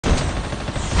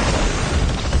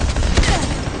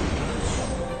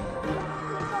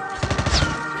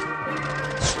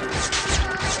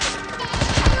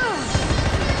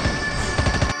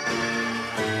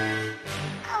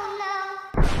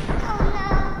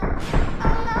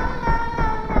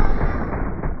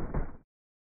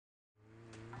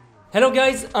Hello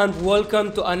guys and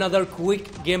welcome to another quick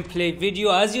gameplay video.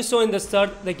 As you saw in the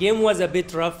start, the game was a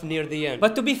bit rough near the end.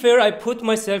 But to be fair, I put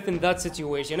myself in that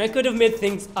situation. I could have made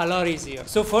things a lot easier.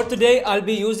 So for today, I'll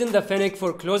be using the Fennec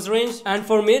for close range, and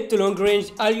for mid to long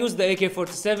range, I'll use the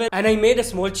AK-47. And I made a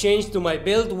small change to my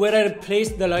build where I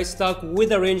replaced the light stock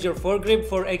with a Ranger foregrip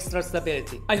for extra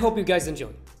stability. I hope you guys enjoy.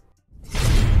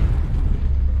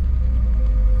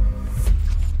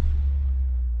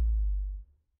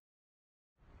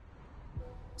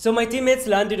 So my teammates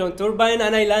landed on Turbine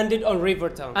and I landed on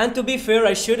Rivertown. And to be fair,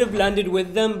 I should have landed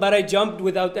with them, but I jumped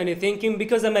without any thinking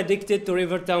because I'm addicted to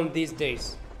Rivertown these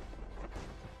days.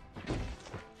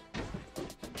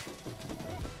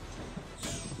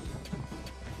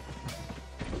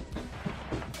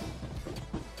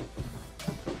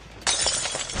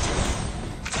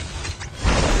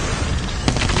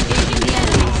 Engaging the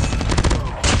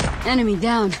enemies. Enemy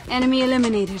down. Enemy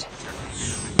eliminated.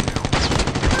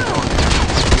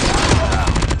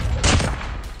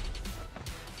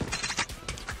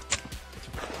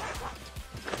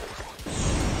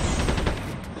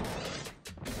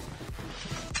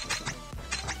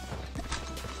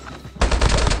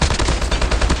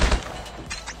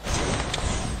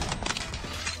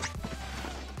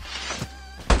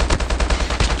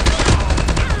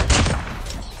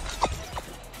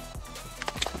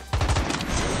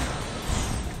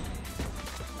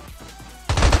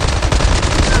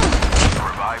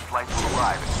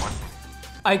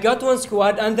 I got one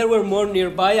squad and there were more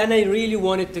nearby and I really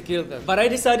wanted to kill them. But I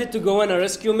decided to go on a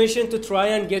rescue mission to try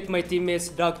and get my teammates'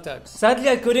 dog tags. Sadly,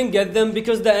 I couldn't get them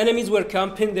because the enemies were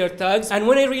camping their tags, and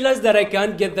when I realized that I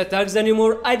can't get the tags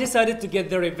anymore, I decided to get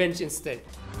the revenge instead.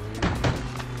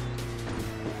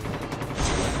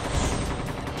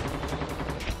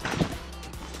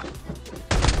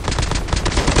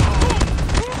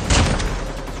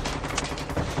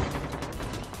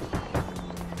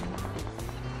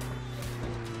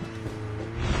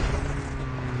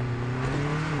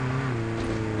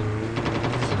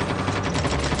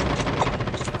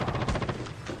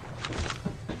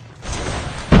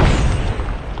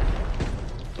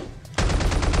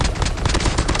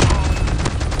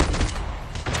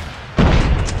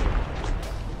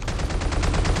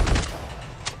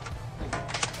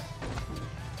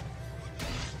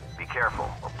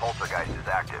 Careful, a poltergeist is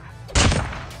active.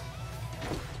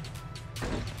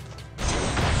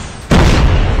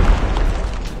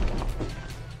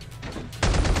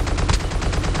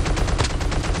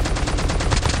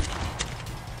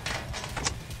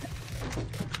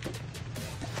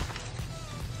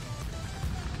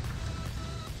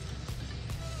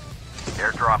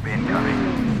 Airdrop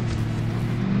incoming.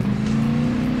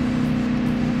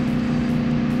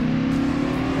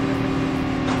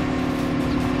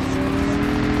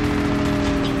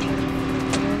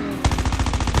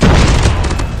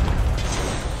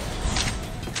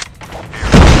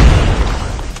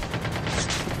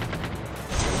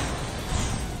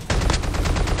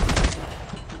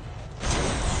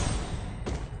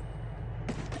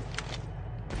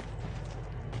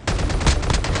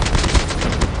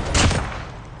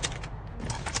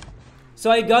 So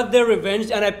I got their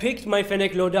revenge and I picked my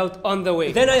Fennec loadout on the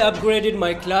way. Then I upgraded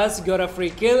my class, got a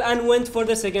free kill, and went for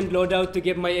the second loadout to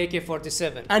get my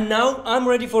AK-47. And now I'm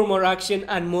ready for more action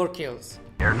and more kills.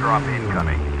 Airdrop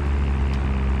incoming.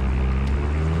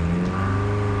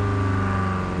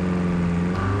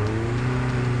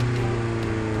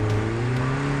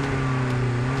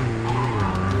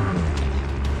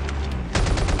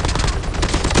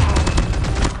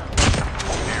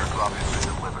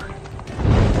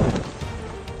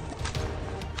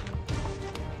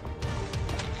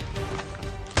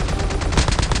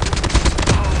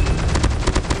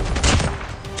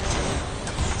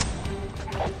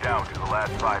 Down to the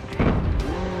last 5 teams.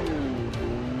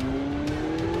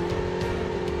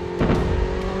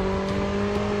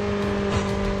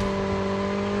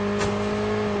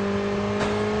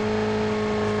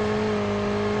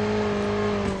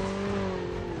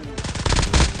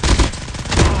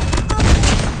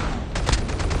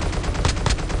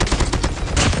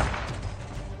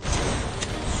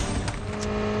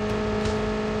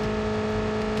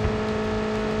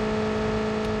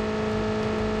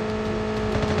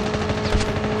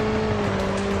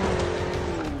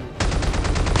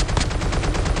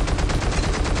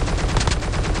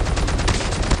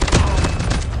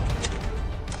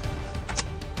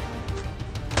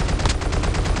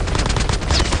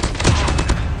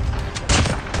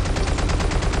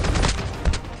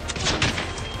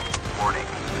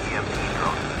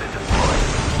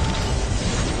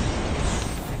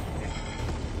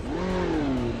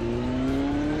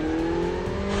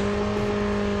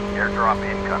 Airdrop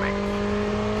incoming.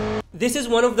 This is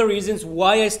one of the reasons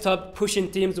why I stopped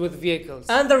pushing teams with vehicles,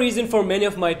 and the reason for many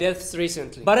of my deaths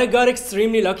recently. But I got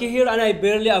extremely lucky here and I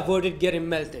barely avoided getting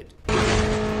melted. Ship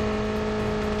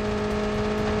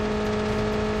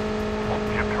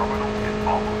terminal is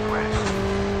almost ready.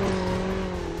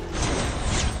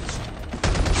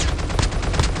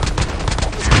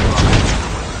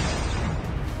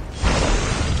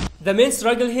 The main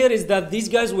struggle here is that these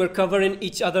guys were covering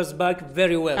each other's back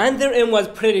very well, and their aim was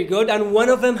pretty good, and one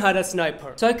of them had a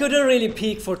sniper, so I couldn't really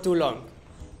peek for too long.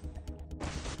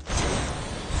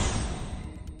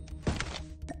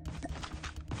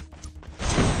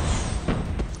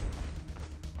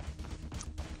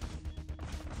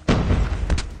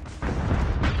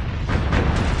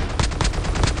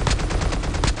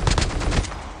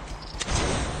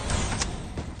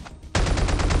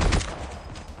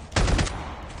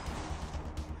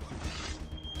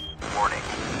 Warning,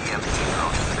 EMP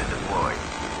drone has been deployed.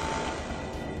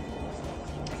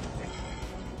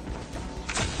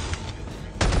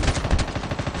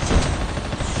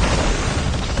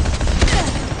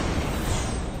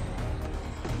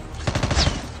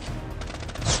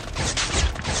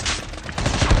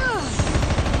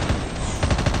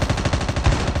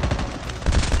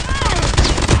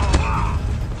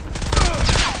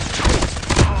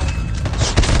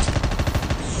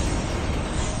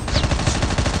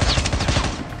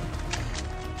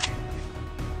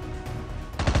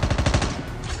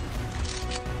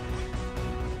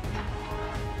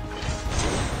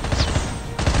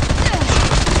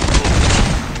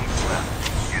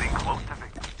 Getting close to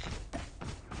victory.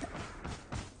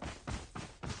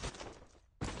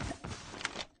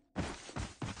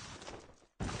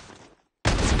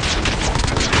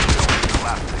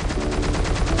 Collapsing.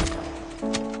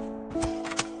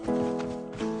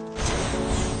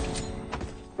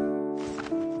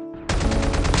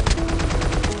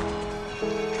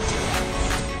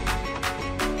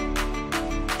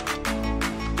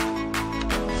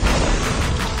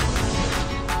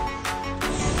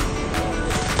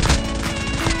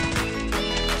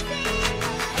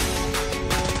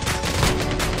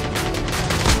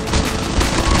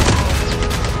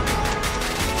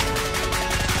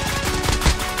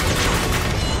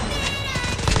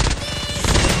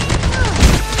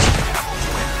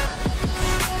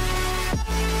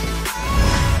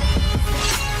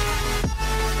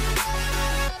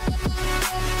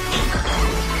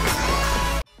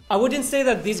 I wouldn't say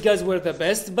that these guys were the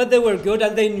best, but they were good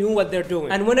and they knew what they're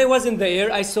doing. And when I was in the air,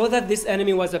 I saw that this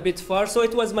enemy was a bit far, so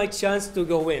it was my chance to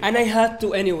go in. And I had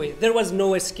to anyway, there was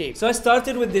no escape. So I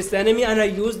started with this enemy and I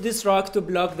used this rock to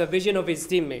block the vision of his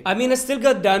teammate. I mean, I still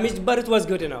got damaged, but it was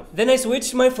good enough. Then I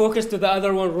switched my focus to the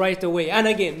other one right away. And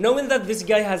again, knowing that this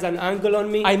guy has an angle on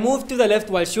me, I moved to the left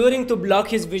while shooting to block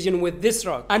his vision with this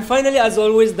rock. And finally, as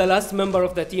always, the last member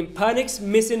of the team panics,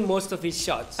 missing most of his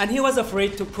shots. And he was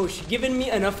afraid to push, giving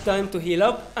me enough time to heal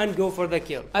up and go for the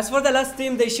kill. As for the last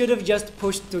team, they should have just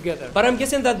pushed together. But I'm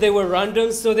guessing that they were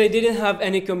randoms, so they didn't have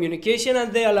any communication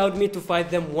and they allowed me to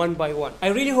fight them one by one. I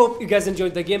really hope you guys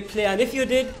enjoyed the gameplay, and if you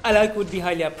did, a like would be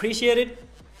highly appreciated.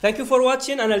 Thank you for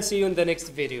watching and I'll see you in the next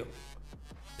video.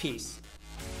 Peace.